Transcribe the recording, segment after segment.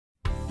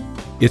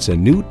It's a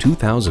new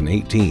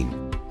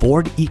 2018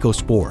 Ford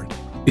EcoSport.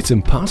 It's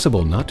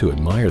impossible not to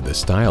admire the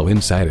style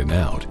inside and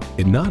out.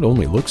 It not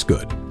only looks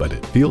good, but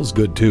it feels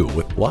good too,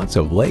 with lots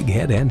of leg,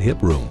 head, and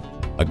hip room.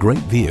 A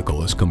great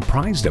vehicle is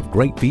comprised of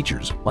great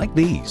features like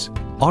these: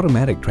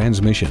 automatic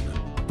transmission,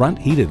 front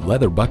heated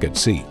leather bucket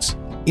seats,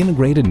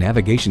 integrated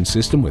navigation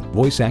system with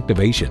voice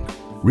activation,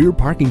 rear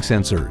parking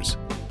sensors,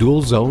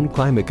 dual zone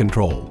climate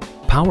control,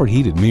 power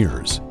heated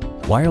mirrors,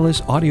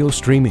 wireless audio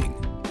streaming,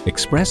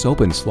 express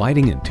open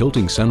sliding and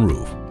tilting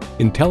sunroof,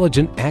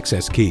 intelligent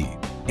access key,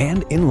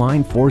 and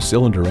inline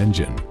 4-cylinder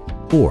engine.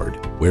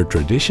 Ford, where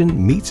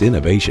tradition meets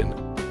innovation.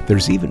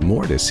 There's even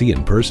more to see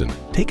in person.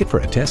 Take it for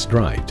a test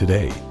drive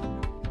today.